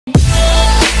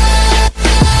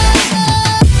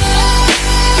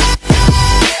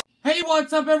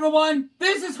what's up everyone?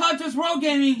 This is Hunter's World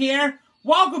Gaming here.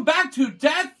 Welcome back to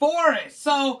Death Forest.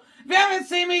 So, if you haven't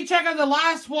seen me, check out the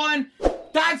last one.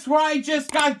 That's where I just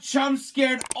got jump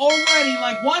scared already.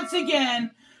 Like, once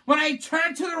again, when I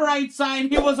turned to the right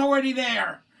side, he was already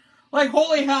there. Like,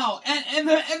 holy hell. And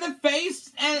the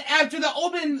face, and after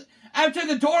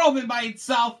the door opened by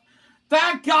itself,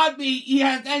 that got me.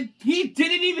 Yeah, and he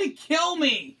didn't even kill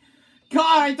me.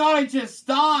 God, I thought I just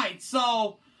died.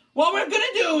 So, what we're gonna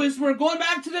do is we're going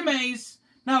back to the maze.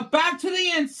 Now, back to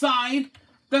the inside.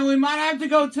 Then we might have to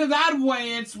go to that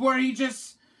way. It's where he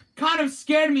just kind of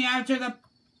scared me after the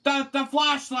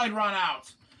flashlight run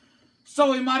out.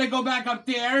 So, we might go back up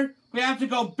there. We have to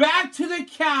go back to the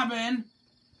cabin.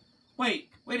 Wait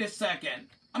a second.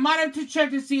 I might have to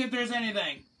check to see if there's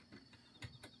anything.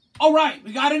 Alright,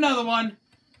 we got another one.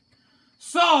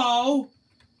 So,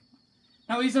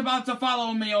 now he's about to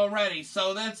follow me already,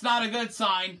 so that's not a good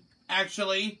sign,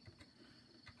 actually.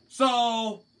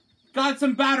 So, got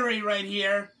some battery right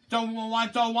here. Don't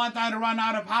want that to run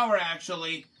out of power,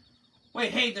 actually.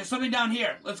 Wait, hey, there's something down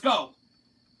here. Let's go.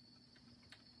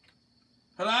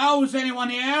 Hello, is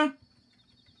anyone here?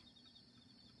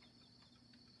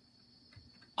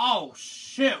 Oh,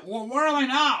 shit, where am I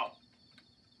now?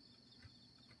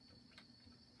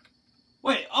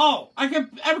 Wait, oh, I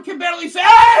can barely say.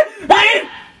 Hey!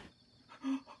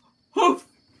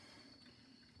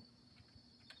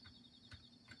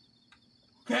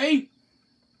 Okay.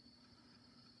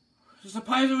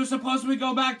 We're supposed to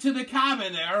go back to the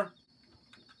cabin there.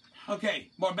 Okay,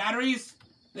 more batteries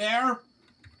there.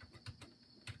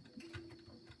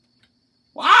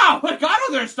 Wow, I got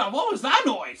other stuff. What was that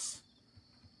noise?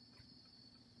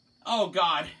 Oh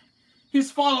God,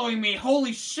 he's following me.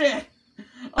 Holy shit.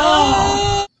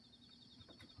 Oh!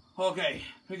 Okay,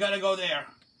 we gotta go there.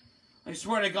 I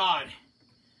swear to God.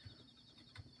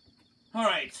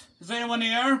 Alright, is anyone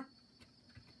here?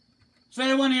 Is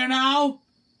anyone here now?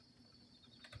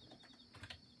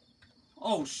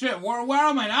 Oh shit, where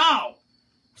am I now?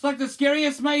 It's like the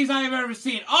scariest maze I have ever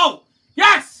seen. Oh!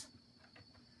 Yes!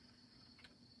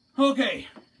 Okay.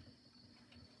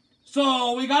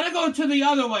 So, we gotta go to the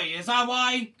other way, is that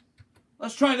why?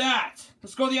 Let's try that.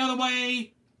 Let's go the other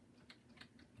way.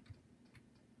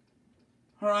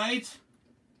 Alright.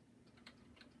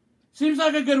 Seems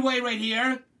like a good way right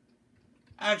here.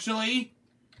 Actually.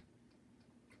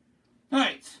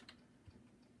 Alright.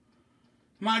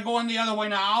 Am I going the other way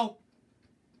now?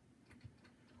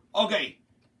 Okay.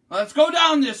 Let's go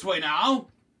down this way now.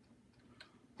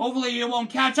 Hopefully it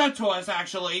won't catch up to us,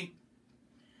 actually.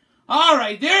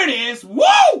 Alright, there it is. Woo!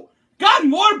 Got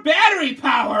more battery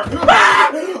power!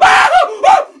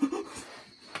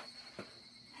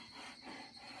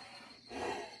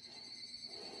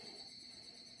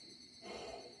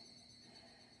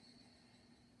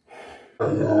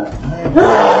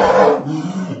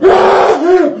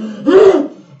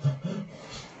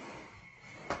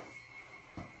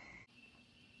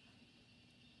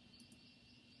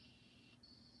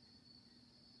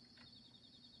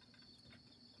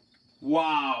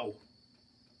 Wow.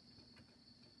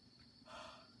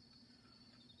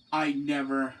 I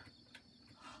never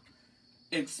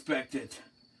expected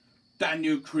that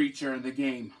new creature in the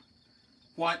game.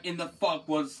 What in the fuck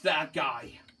was that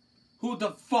guy? Who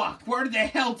the fuck? Where the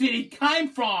hell did he come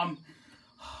from?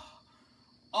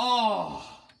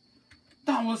 Oh,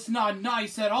 that was not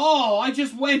nice at all. I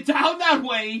just went down that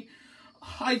way.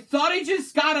 I thought I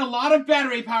just got a lot of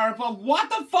battery power, but what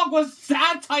the fuck was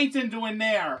that Titan doing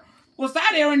there? Was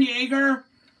that Aaron Yeager?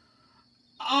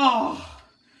 Oh.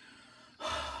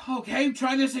 Okay,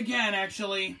 try this again,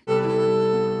 actually.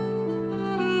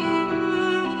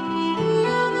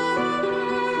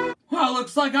 Well,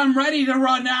 looks like I'm ready to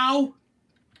run now.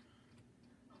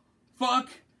 Fuck.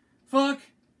 What?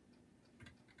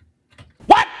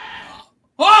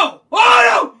 Oh! Oh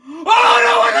no! Oh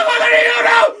no! What the fuck are you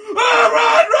now? Oh,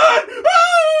 run!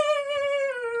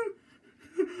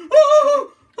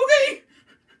 Oh, okay.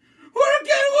 Okay.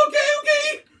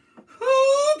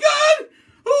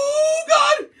 Oh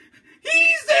God!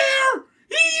 He's there!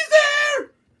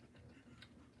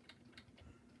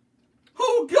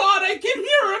 Oh God, I can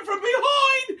hear him from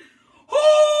behind!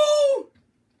 Oh!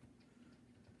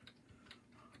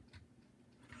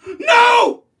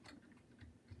 No!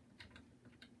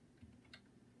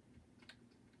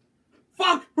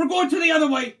 Fuck! We're going to the other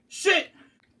way! Shit!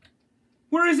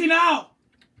 Where is he now?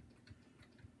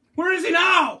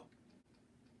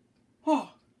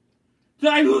 Oh. Did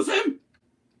I lose him?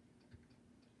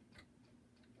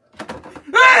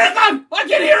 Ah, I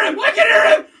can hear him!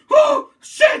 Oh,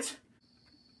 shit!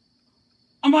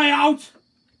 Am I out?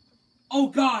 Oh,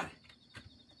 God.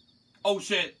 Oh,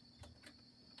 shit.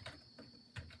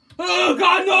 Oh,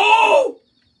 God, no!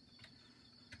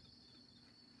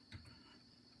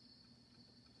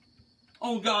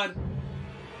 Oh, God.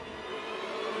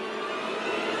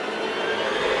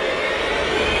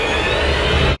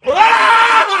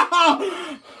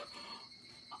 Ah!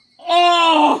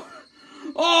 Oh!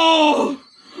 Oh!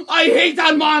 I hate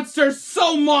that monster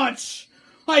so much!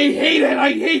 I hate it!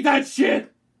 I hate that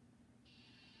shit!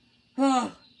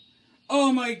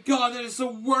 Oh my god, that is the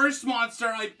worst monster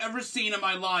I've ever seen in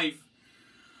my life.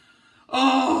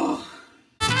 Oh!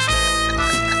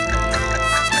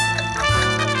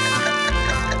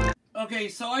 Okay,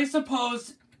 so I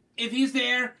suppose if he's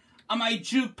there, I might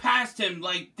juke past him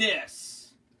like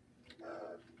this.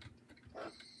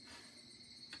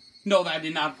 No, that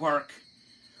did not work.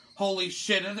 Holy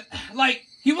shit. Like,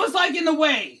 he was like in the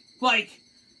way. Like,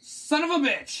 son of a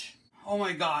bitch. Oh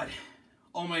my god.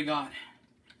 Oh my god.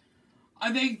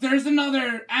 I think there's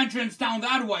another entrance down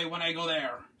that way when I go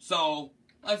there. So,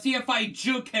 let's see if I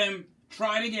juke him.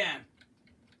 Try it again.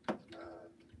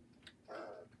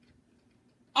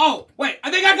 Oh, wait,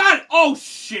 I think I got it! Oh,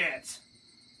 shit!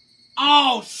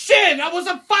 Oh, shit! That was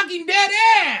a fucking dead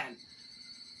end!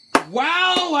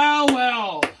 Well, well,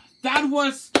 well. That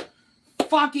was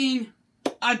fucking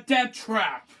a death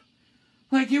trap.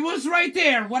 Like, it was right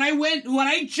there. When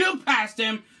I juked past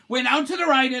him, went out to the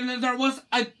right, and there was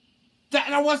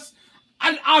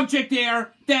an object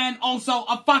there, then also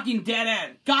a fucking dead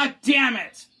end. God damn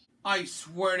it! I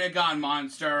swear to God,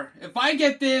 monster. If I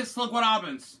get this, look what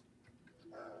happens.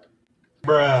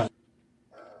 Bruh.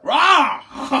 Rah!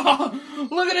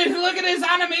 Look at his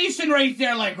animation right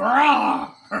there, like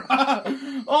rah!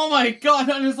 Oh my god,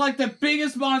 that is like the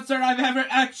biggest monster I've ever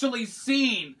actually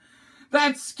seen.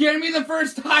 That scared me the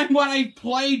first time when I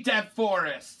played Death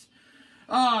Forest.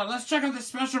 Let's check out the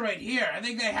special right here. I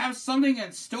think they have something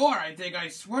in store, I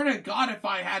swear to God if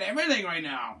I had everything right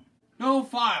now. No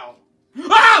file.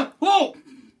 Ah! Oh!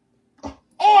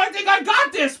 Oh, I think I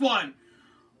got this one!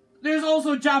 There's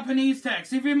also Japanese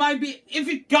text. If you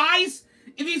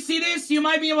see this, you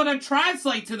might be able to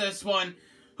translate to this one.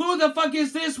 Who the fuck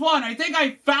is this one? I think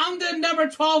I found the number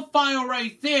 12 file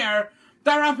right there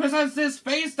that represents this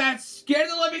face that scared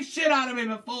the living shit out of me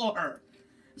before.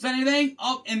 Is there anything?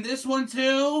 Oh, and this one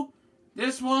too.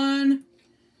 This one.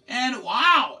 And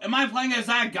wow, am I playing as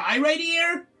that guy right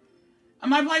here?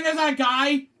 Am I playing as that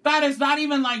guy? That is not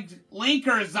even like Link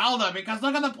or Zelda because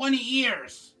look at the pointy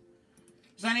ears.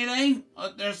 Is there anything?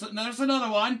 There's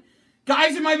another one.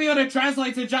 Guys, you might be able to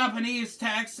translate to Japanese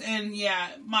text and yeah,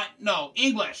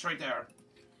 English right there.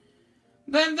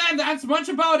 Then that's much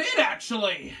about it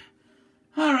actually.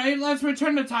 Alright, let's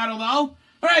return the title though.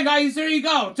 Alright guys, there you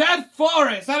go. Death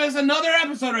Forest. That is another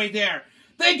episode right there.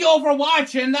 Thank you all for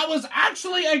watching. That was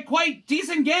actually a quite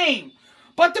decent game.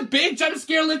 But the big jump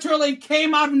scare literally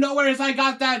came out of nowhere as I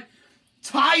got that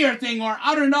tire thing, or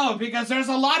I don't know, because there's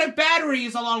a lot of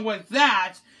batteries along with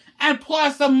that, and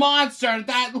plus the monster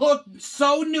that looked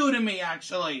so new to me,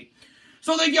 actually.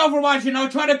 So thank you all for watching. I'll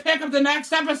try to pick up the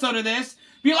next episode of this.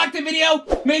 If you liked the video,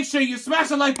 make sure you smash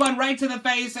the like button right to the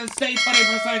face and stay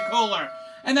 20% cooler.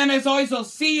 And then, as always, I'll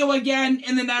see you again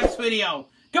in the next video.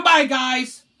 Goodbye,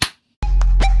 guys!